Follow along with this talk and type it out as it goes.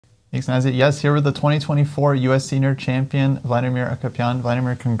Thanks, Nazi. Yes, here with the 2024 U.S. Senior Champion, Vladimir Akopian.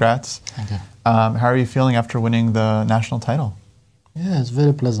 Vladimir, congrats. Thank you. How are you feeling after winning the national title? Yeah, it's a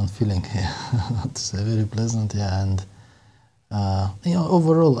very pleasant feeling. Yeah. It's very pleasant, yeah. And,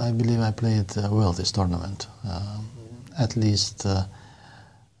 overall, I believe I played well this tournament. At least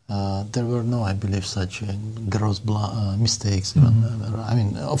there were no, I believe, such gross mistakes. I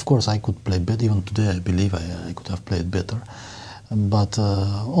mean, of course, I could play better. Even today, I believe I could have played better. But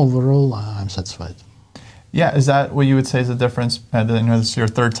overall, I'm satisfied. Yeah, is that what you would say is the difference? This is your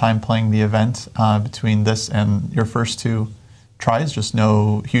third time playing the event between this and your first two tries. Just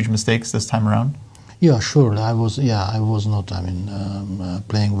no huge mistakes this time around. Yeah, sure. I was not.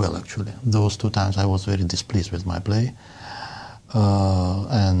 Playing well actually. Those two times I was very displeased with my play,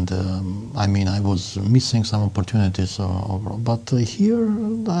 and I was missing some opportunities. But here,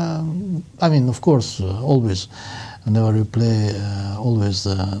 of course, always. Whenever you play, always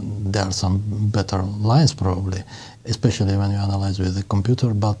there are some better lines probably, especially when you analyze with the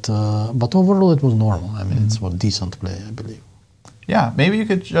computer. But overall, it was normal. It's a decent play, I believe. Yeah, maybe you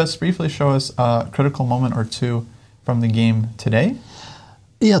could just briefly show us a critical moment or two from the game today.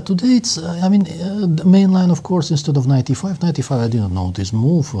 Yeah, today it's, the main line, of course, instead of 95, I didn't know this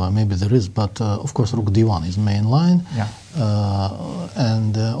move, maybe there is, but of course Rook D1 is main line. Yeah.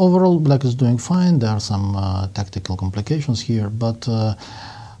 And overall Black is doing fine. There are some tactical complications here, but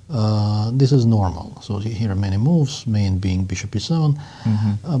this is normal. So here are many moves, main being Bishop E7,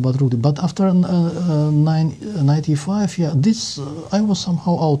 but after 95, yeah, this I was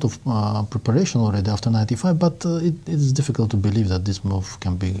somehow out of preparation already after 95, but it is difficult to believe that this move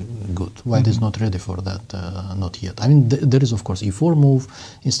can be good. White is not ready for that, not yet. There is of course E4 move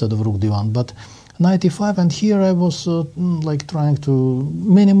instead of Rook D1, but 95, and here I was trying to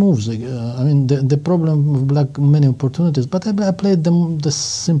many moves. The problem with Black, many opportunities, but I played them the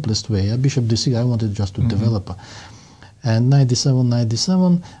simplest way. Bishop D6, I wanted just to develop. And knight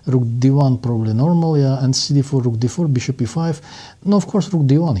D7, Rook D1 probably normal, yeah, and CD4, Rook D4, Bishop E5. No, of course Rook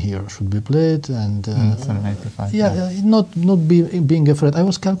D1 here should be played, and instead of knight D5. Yeah, not being afraid. I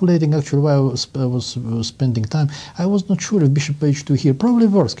was calculating actually while I was spending time. I was not sure if Bishop H2 here probably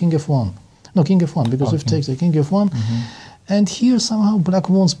works. King F1. No, King F1, because if takes a King F1, and here somehow Black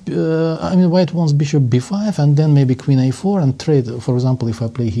wants, White wants Bishop B5, and then maybe Queen A4 and trade. For example, if I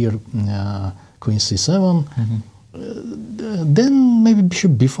play here Queen C7, then maybe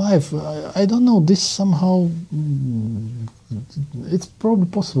Bishop B5. I don't know. This somehow it's probably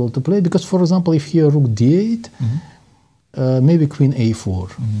possible to play because, for example, if here Rook D8, maybe Queen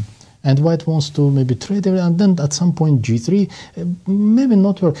A4. And White wants to maybe trade it, and then at some point G3, maybe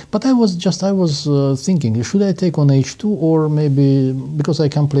not work. But I was thinking, should I take on H2, or maybe, because I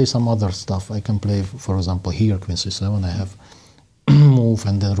can play some other stuff. I can play, for example, here Queen C7, I have move,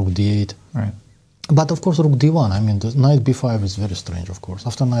 and then Rook D8. Right. But of course Rook D1, the knight B5 is very strange, of course.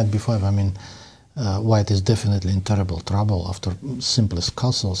 After knight B5, White is definitely in terrible trouble after simplest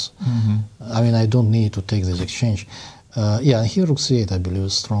castles. I don't need to take this exchange. Yeah, here Rook C8, I believe,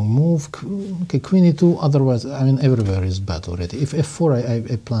 is a strong move. Okay, Queen E2, otherwise, everywhere is bad already. If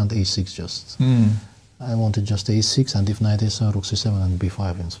F4, I planned A6 just. I wanted just A6, and if knight A7, Rook C7, and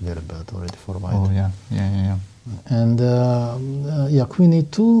B5, it's very bad already for White. Oh, yeah. And, Queen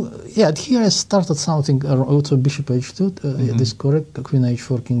E2, yeah, here I started something, also Bishop H2, this is correct, Queen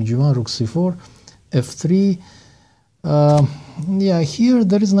H4, King G1, Rook C4, F3, yeah, here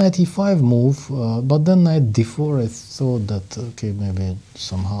there is knight E5 move, but then knight D4, I thought that, okay, maybe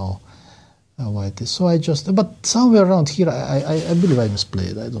somehow White is, so I just, but somewhere around here, I believe I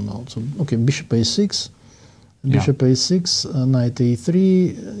misplayed, I don't know, so, okay, Bishop A6, Bishop A6, knight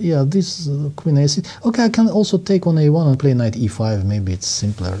A3, yeah, this Queen A6, okay, I can also take on A1 and play knight E5, maybe it's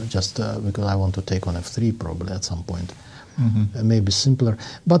simpler, just because I want to take on F3 probably at some point. Maybe simpler,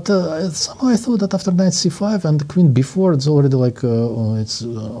 but somehow I thought that after knight C5 and Queen B4, it's already it's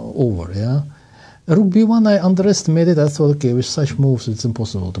over. Yeah, Rook B1, I underestimated. I thought, okay, with such moves, it's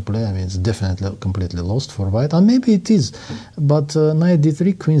impossible to play. It's definitely completely lost for White, and maybe it is. But knight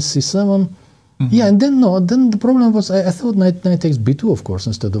D3, Queen C7. Yeah, and then then the problem was I thought knight takes B2, of course,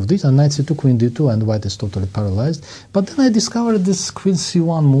 instead of this, and knight C2, Queen D2, and White is totally paralyzed. But then I discovered this Queen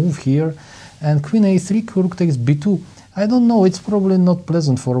C1 move here, and Queen A3, Rook takes B2. I don't know, it's probably not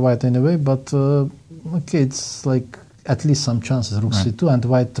pleasant for White anyway, but okay, it's like at least some chances, Rook C2, and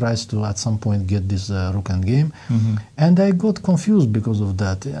White tries to at some point get this Rook endgame. And I got confused because of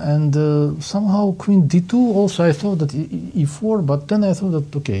that. And somehow Queen D2, also I thought that E4, but then I thought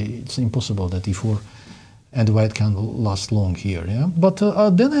that, okay, it's impossible that E4 and White can last long here, yeah? But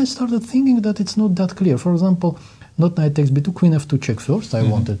then I started thinking that it's not that clear. For example, not knight takes B2, Queen F2 check first, I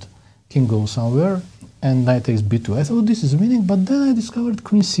wanted. king goes somewhere, and knight takes b2. I thought this is winning, but then I discovered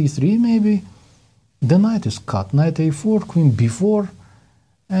queen c3 maybe. The knight is cut, knight a4, queen b4,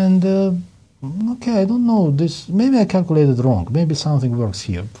 and okay, I don't know, this, maybe I calculated wrong, maybe something works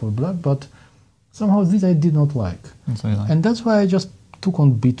here for black, but somehow this I did not like. That's what you like. And that's why I just took on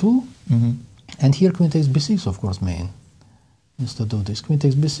b2, and here queen takes b6, of course, main. Instead of this, queen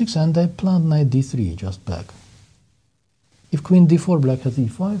takes b6, and I planned knight d3, just back. If queen d4, black has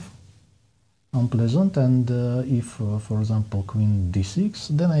e5, unpleasant, and if, for example, queen d6,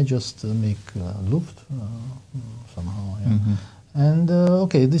 then I just make Luft somehow, yeah. And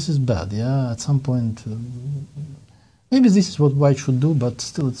okay, this is bad, yeah, at some point, maybe this is what white should do, but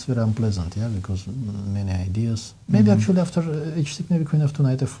still it's very unpleasant, yeah, because many ideas. Maybe actually after h6, maybe queen f2,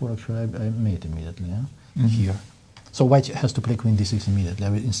 knight f4, actually I made immediately, yeah, here. So white has to play queen d6 immediately,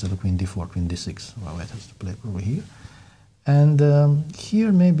 instead of queen d4, queen d6, well, white has to play over here. And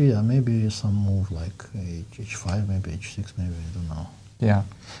here maybe, yeah, maybe some move like h5, maybe h6, maybe, I don't know. Yeah.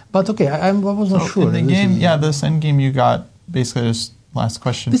 But okay, I wasn't sure. In the game, yeah, this endgame you got, basically just last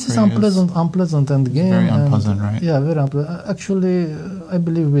question this for is you unpleasant endgame. Very unpleasant, right? Yeah, very unpleasant. Actually, I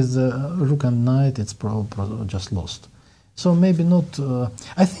believe with rook and knight, it's just lost. So maybe not,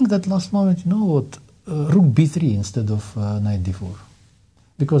 I think that last moment, you know what, rook b3 instead of knight d4.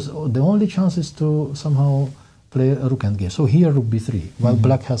 Because the only chance is to somehow play a rook endgame. So here rook b3, while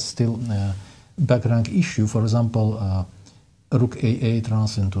black has still back rank issue. For example, rook a8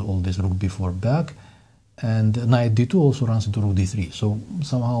 runs into all this rook b4 back, and knight d2 also runs into rook d3. So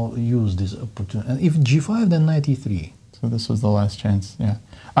somehow use this opportunity. And if g5, then knight e3. So this was the last chance, yeah.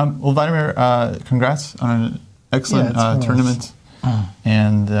 Well, Vladimir, congrats on an excellent tournament.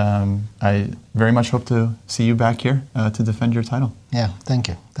 And I very much hope to see you back here to defend your title. Yeah, thank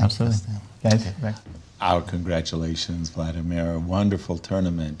you. Absolutely. Guys, back. Our congratulations, Vladimir. A wonderful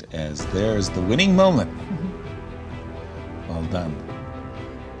tournament, as there's the winning moment. Well done.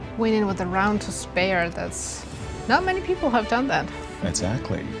 Winning with a round to spare, that's... Not many people have done that.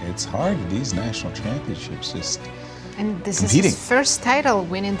 Exactly. It's hard, these national championships, just And this competing. is his first title,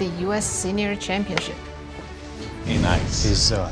 winning the U.S. Senior Championship. Be nice. He's